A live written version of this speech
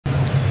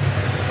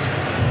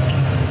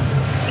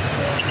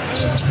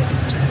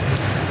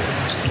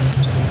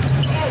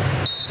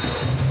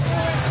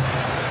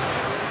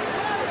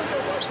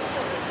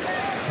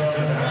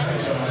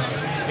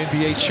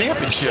NBA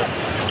championship,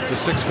 the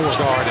 6'4"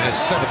 guard in his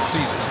 7th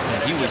season.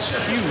 And he was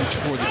huge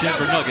for the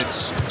Denver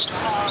Nuggets.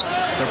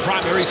 Their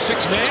primary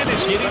 6-man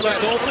is getting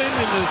left open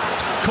in the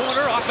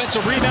corner.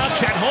 Offensive rebound.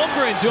 Chet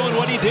Holmgren doing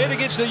what he did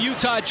against the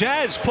Utah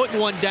Jazz, putting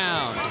one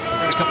down.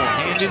 A couple of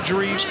hand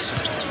injuries.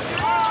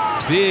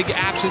 Big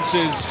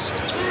absences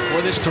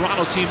for this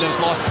Toronto team that has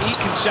lost 8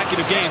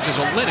 consecutive games as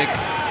Olynyk,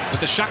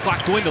 with the shot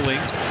clock dwindling,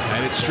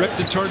 and it's stripped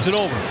and turns it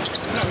over.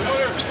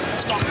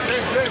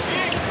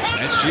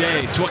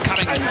 SGA to a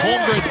cutting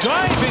Holmgren,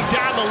 driving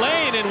down the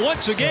lane, and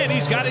once again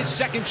he's got his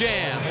 2nd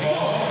jam.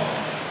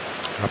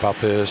 How about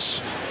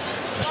this?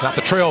 That's not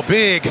the trail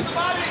big. And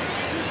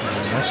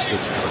that's the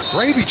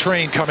gravy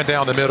train coming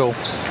down the middle.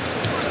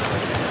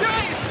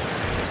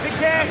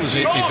 That was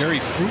a very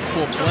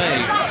fruitful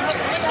play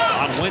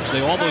on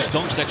Wednesday. All those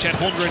dunks that Chet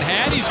Holmgren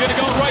had, he's going to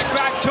go right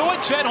back to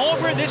it. Chet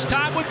Holmgren this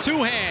time with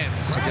 2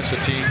 hands. Against a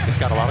team that's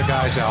got a lot of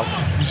guys out.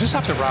 You just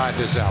have to ride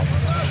this out.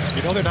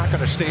 You know they're not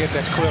going to stay at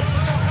that clip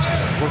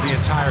for the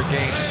entire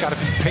game. Just got to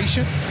be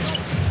patient.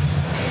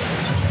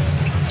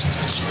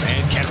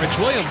 And Kenrich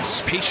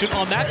Williams, patient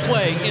on that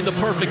play in the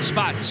perfect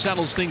spot,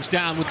 settles things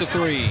down with the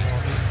 3.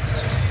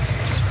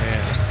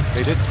 And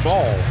they didn't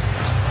fall.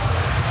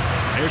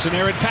 There's an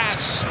errant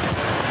pass.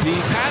 The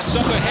pass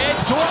up ahead.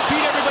 Dort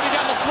beat everybody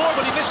down the floor,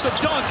 but he missed the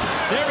dunk.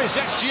 There is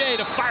SGA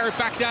to fire it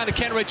back down to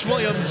Kenrich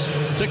Williams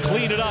to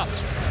clean it up.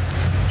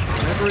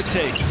 Whatever it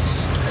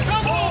takes.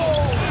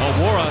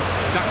 Awara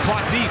got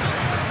caught deep,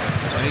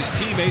 and his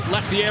teammate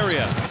left the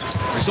area.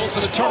 Results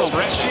in a turnover.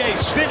 SGA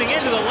spinning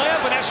into the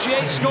layup, and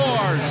SGA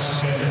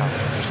scores.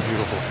 That's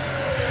beautiful.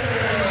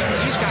 So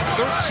he's got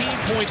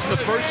 13 points in the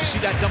first. You see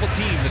that double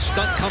team. The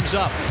stunt comes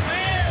up.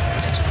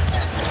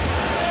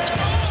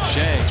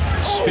 Shea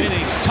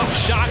spinning, tough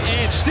shot,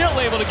 and still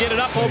able to get it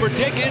up over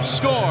Dick and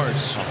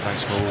scores. Oh,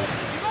 nice move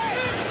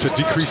to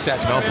decrease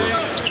that number.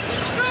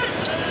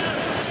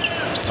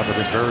 I've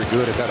been very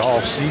good at that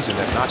all season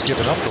at not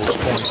giving up those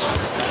points.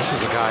 This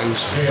is a guy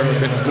who's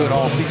been good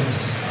all season.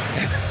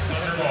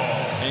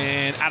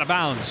 And out of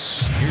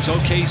bounds. Here's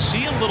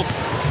OKC, a little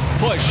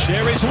push.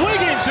 There is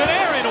Wiggins, and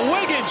Aaron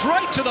Wiggins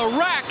right to the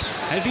rack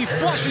as he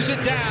flushes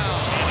it down.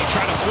 And he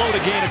tried to float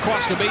again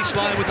across the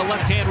baseline with the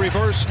left-hand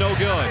reverse, no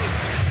good.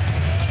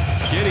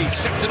 Giddey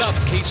sets it up.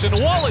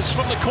 Cason Wallace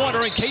from the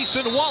corner, and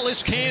Cason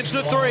Wallace cans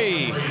the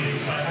 3.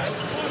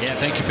 Yeah,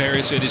 thank you,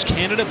 Paris. It is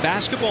Canada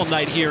basketball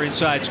night here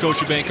inside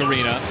Scotiabank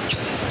Arena.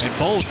 And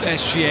both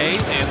SGA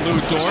and Lou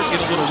Dort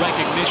get a little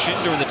recognition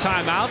during the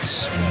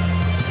timeouts.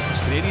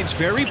 The Canadians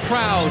very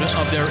proud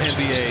of their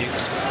NBA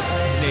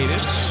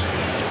natives.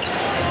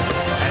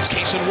 As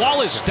Cason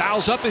Wallace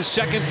dials up his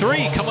 2nd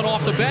 3 coming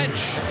off the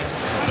bench.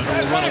 Thunder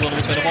will run a little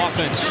bit of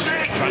offense,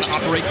 trying to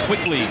operate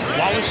quickly.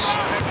 Wallace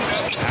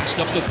passed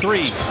up the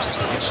 3.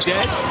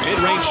 Instead,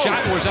 mid-range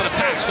shot was on a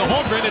pass to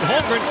Holmgren, and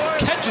Holmgren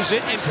catches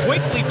it and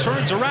quickly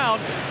turns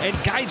around and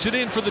guides it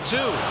in for the 2.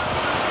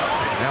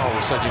 Now all of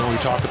a sudden, you know, we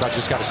talked about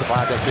just got to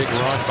survive that big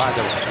run by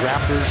the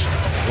Raptors.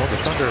 Well, the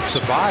Thunder have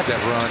survived that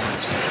run.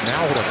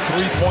 Now with a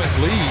 3-point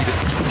lead,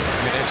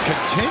 and it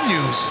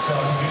continues.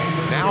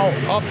 Now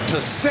up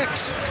to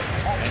 6.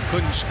 And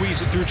couldn't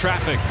squeeze it through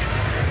traffic.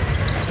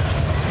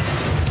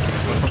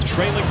 From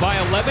trailing by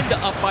 11 to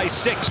up by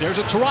 6. There's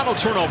a Toronto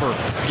turnover.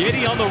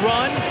 Giddey on the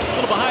run. A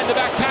little behind the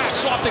back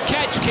pass. Off the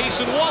catch.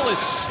 Cason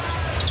Wallace.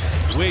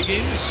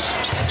 Wiggins.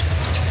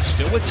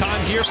 Still with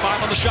time here.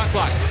 5 on the shot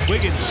clock.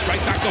 Wiggins right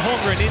back to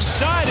Holmgren.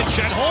 Inside, and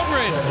Chet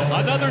Holmgren.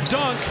 Another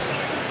dunk.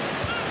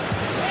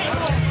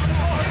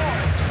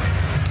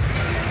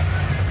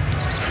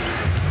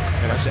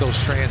 And that's those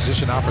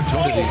transition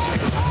opportunities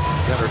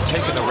that are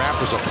taking the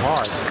Raptors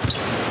apart.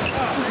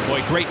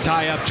 Boy, great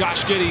tie-up.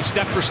 Josh Giddey,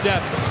 step for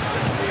step.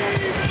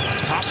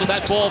 Tossing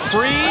that ball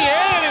free,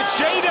 and it's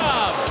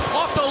J-Dub.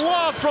 Off the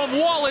lob from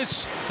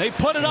Wallace. They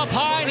put it up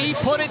high, and he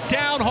put it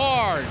down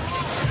hard.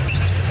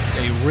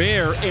 A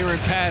rare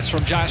errant pass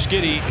from Josh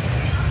Giddey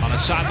on a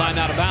sideline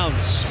out of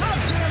bounds.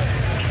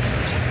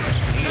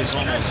 He is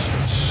almost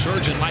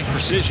surgeon-like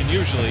precision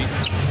usually.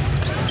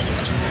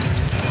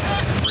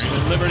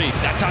 Liberty.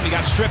 That time he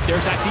got stripped.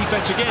 There's that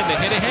defense again. The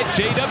head-to-head.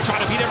 J-Dub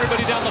trying to beat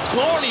everybody down the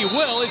floor, and he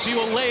will, as he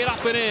will lay it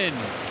up and in.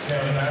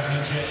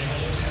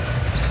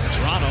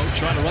 Toronto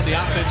trying to run the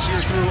offense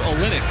here through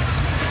Olynyk.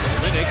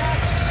 Olynyk,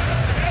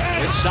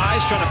 his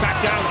size, trying to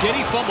back down.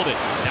 Giddey fumbled it.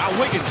 Now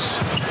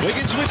Wiggins.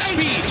 Wiggins with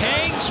speed.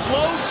 Hangs,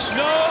 floats,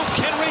 no.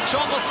 Kenrich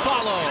on the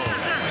follow.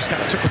 Just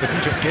kind of took what the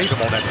defense gave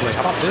him on that play.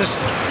 How about this?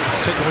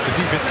 Taking what the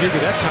defense gave you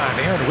that time.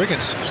 Aaron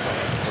Wiggins.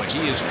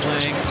 He is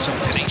playing some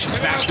tenacious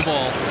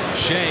basketball.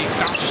 Shea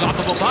bounces off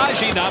of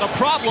Abaji, not a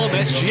problem.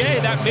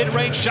 SGA, that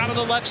mid-range shot on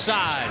the left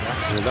side.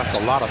 They left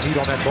a lot of meat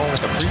on that bone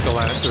at the free throw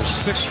line. It's their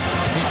 6th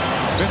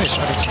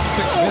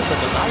miss of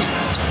the night.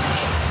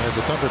 As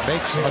the Thunder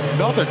makes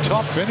another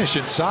tough finish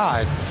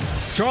inside.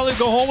 Charlie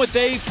go home with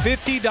a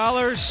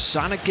 $50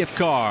 Sonic gift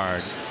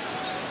card.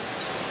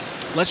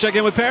 Let's check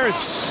in with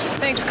Paris.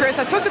 Thanks, Chris.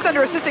 I spoke to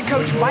Thunder assistant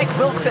coach Mike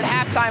Wilkes at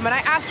halftime, and I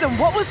asked him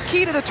what was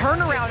key to the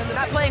turnaround and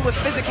not playing with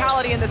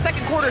physicality. In the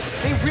second quarter,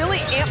 they really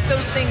amped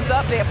those things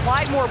up. They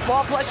applied more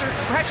ball pressure,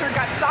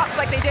 got stops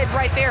like they did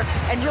right there,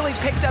 and really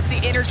picked up the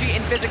energy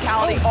and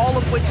physicality, all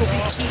of which will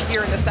be key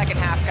here in the second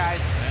half,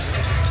 guys.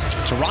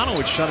 Toronto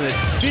would shut it at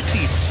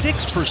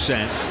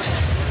 56%.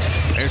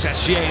 There's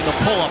SGA in the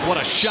pull-up. What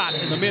a shot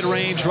in the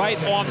mid-range,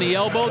 right on the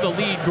elbow. The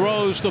lead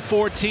grows to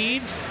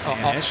 14.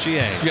 And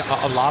SGA.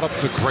 Yeah, a lot of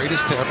the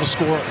greatest to ever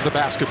score the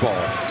basketball.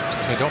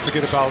 And don't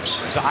forget about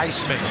the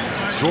Iceman,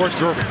 George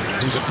Gervin,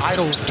 who's an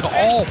idol to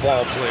all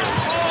ball players.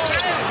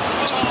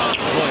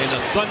 Boy, and the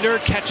Thunder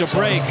catch a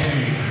break.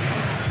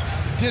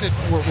 Did it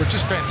were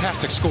just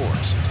fantastic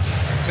scores.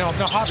 Now,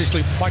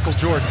 obviously, Michael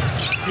Jordan,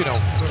 you know,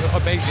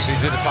 amazing.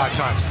 He did it 5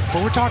 times.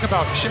 But we're talking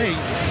about Shea,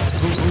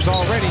 who's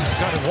already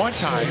done it 1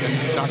 time as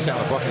he knocks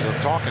down a bucket.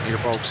 I'm talking here,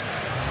 folks.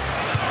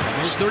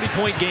 Those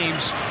 30-point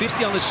games,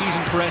 50 on the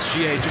season for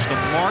SGA. Just a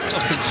mark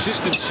of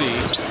consistency.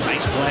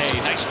 Nice play,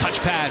 nice touch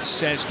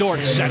pass as Dort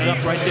set it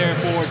up right there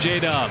for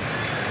J-Dub.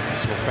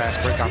 Nice little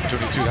fast break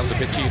opportunity, too. That was a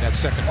big key in that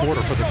second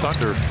quarter for the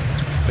Thunder.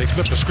 They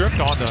flipped the script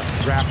on the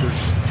Raptors.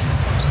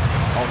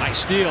 Oh, nice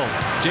steal.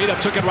 J-Dub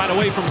took it right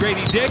away from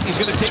Grady Dick. He's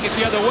going to take it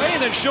the other way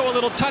and then show a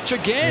little touch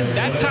again.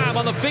 That time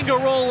on the finger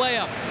roll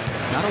layup.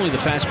 Not only the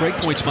fast break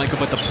points, Michael,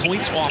 but the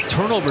points off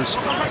turnovers.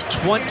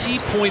 20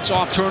 points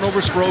off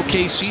turnovers for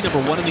OKC,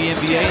 number 1 in the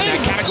NBA in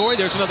that category.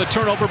 There's another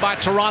turnover by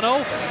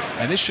Toronto.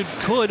 And this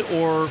could,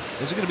 or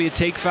is it going to be a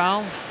take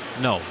foul?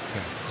 No.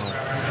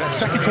 That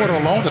second quarter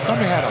alone, the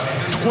Thunder had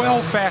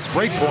 12 fast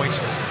break points.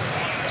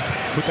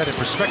 Put that in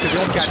perspective, they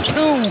only got 2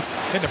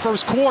 in the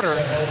first quarter,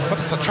 but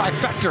it's a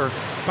trifecta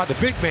by the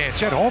big man,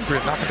 Chet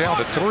Holmgren, knocking down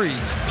to 3.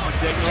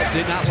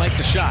 Did not like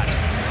the shot.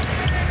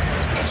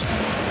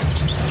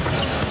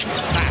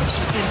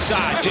 Pass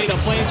inside, J-Dub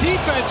playing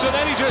defense, and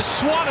then he just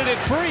swatted it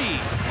free.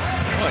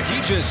 Look, he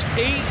just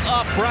ate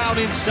up Brown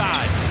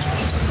inside.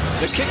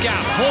 The kick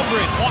out,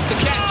 Holmgren off the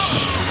catch.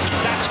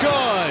 That's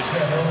good.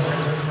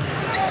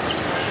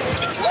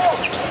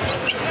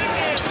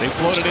 They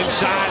floated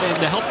inside, and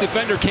the help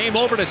defender came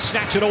over to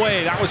snatch it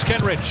away. That was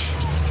Kenrich.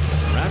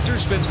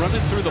 Raptors been running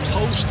through the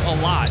post a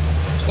lot.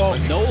 Well,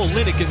 no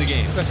Olynyk in the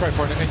game. That's right,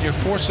 partner. And you're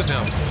forcing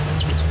them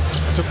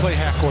to play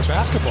half-court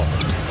basketball.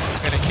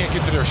 And they can't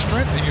get to their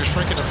strength, and you're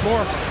shrinking the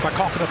floor by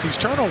coughing up these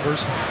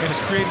turnovers, and it's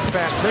creating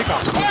fast break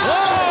opportunities.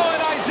 Oh,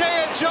 and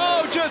Isaiah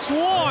Joe just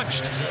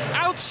launched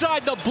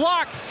outside the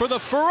block for the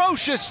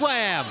ferocious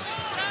slam.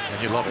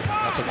 And you love it.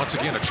 That's once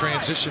again a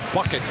transition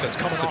bucket that's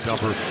coming off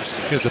number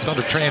is the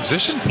Thunder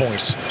transition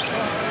points.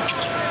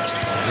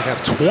 They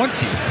got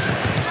 20.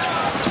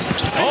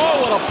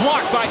 Oh, what a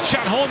block by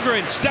Chet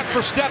Holmgren. Step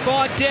for step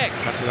on Dick.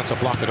 That's a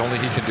block that only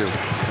he can do.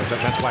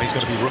 That's why he's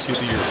going to be Rookie of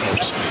the Year,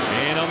 folks.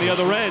 And on the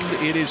other end,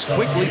 it is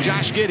quickly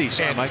Josh Giddey.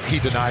 And he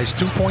denies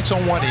 2 points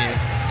on one end.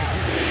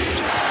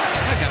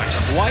 I got a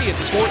quiet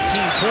 14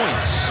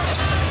 points.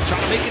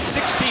 Trying to make it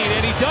 16,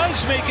 and he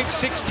does make it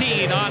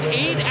 16 on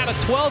 8 out of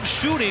 12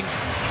 shooting.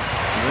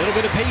 A little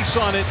bit of pace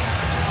on it.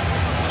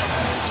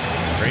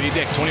 Grady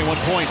Dick, 21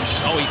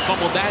 points. Oh, he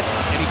fumbled that,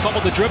 and he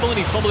fumbled the dribble, and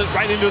he fumbled it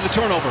right into the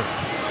turnover.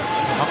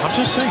 I'm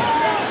just saying.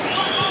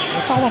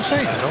 That's all I'm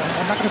saying.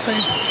 I'm not going to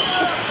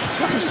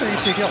say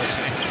anything else.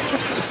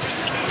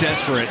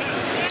 Desperate.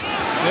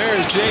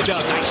 There's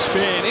J-Dub. Nice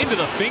spin into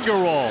the finger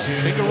roll.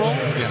 Finger roll?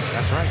 Yeah,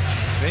 that's right.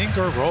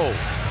 Finger roll.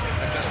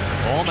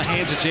 All in the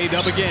hands of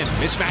J-Dub again.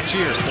 Mismatch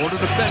here. Border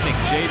defending.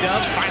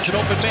 J-Dub finds an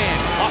open man.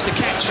 Off the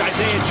catch.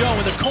 Isaiah Joe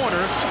in the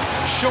corner.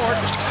 Short.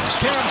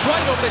 Terrence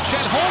right over to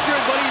Chet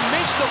Holmgren, but he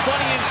missed the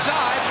bunny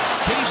inside.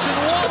 Cason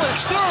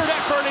Wallace, third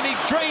effort, and he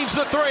drains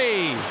the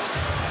 3.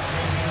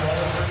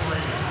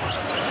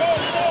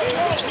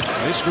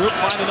 This group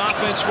finding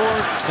offense for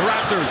the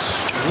Raptors.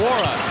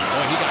 Wara.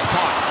 Oh, he got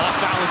caught. Off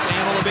balance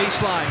and on the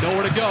baseline.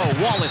 Nowhere to go.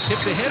 Wallace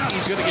hip to hip.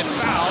 He's going to get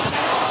fouled.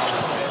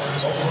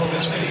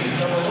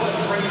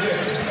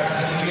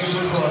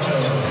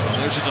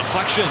 There's a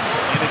deflection,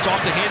 and it's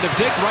off the hand of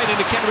Dick, right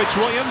into Kenrich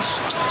Williams.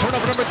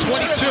 Turnover number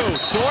 22.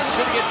 Jordan's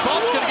going to get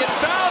bumped, going to get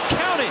fouled,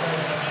 count it.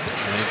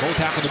 And they both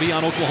happen to be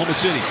on Oklahoma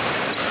City.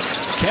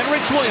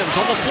 Kenrich Williams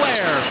on the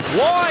flare,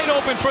 wide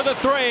open for the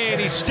 3,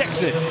 and he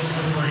sticks it.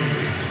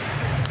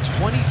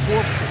 24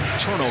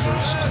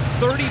 turnovers,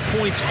 30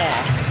 points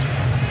off.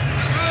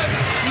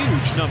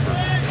 Huge number.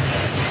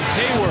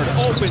 Hayward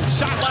open,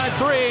 sideline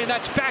 3, and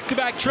that's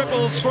back-to-back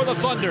triples for the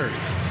Thunder.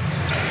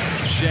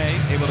 Shea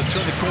able to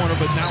turn the corner,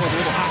 but now with a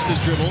little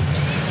hostage dribble.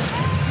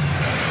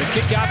 The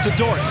kick out to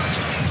Dort.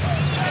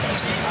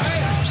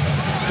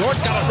 Dort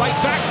got it right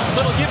back.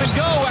 Little give and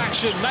go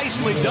action.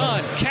 Nicely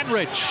done.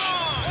 Kenrich.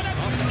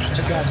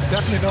 The guy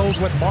definitely knows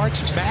what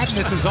March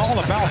Madness is all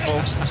about,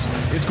 folks.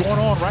 It's going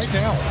on right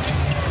now.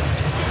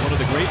 One of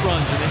the great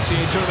runs in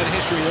NCAA tournament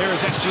history. There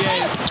is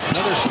SGA.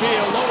 Another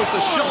steal. Lowers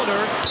the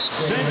shoulder.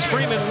 Sends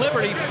Freeman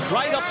Liberty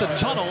right up the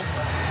tunnel.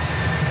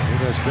 It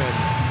has been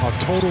a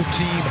total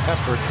team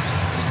effort.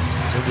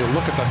 When you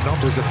look at the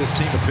numbers that this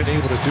team have been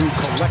able to do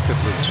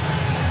collectively.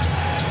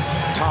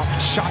 top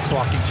shot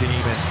blocking team,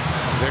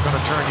 and they're going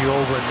to turn you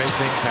over and make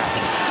things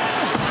happen.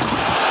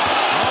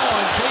 Oh,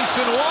 and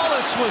Cason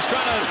Wallace was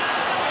trying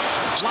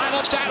to line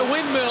up that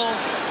windmill.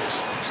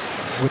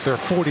 With their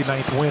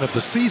 49th win of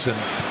the season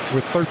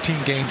with 13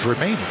 games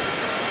remaining.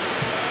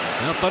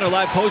 Now Thunder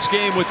Live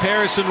postgame with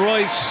Paris and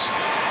Royce.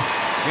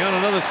 On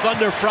another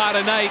Thunder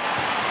Friday night.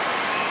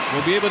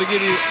 We'll be able to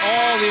give you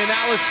all the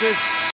analysis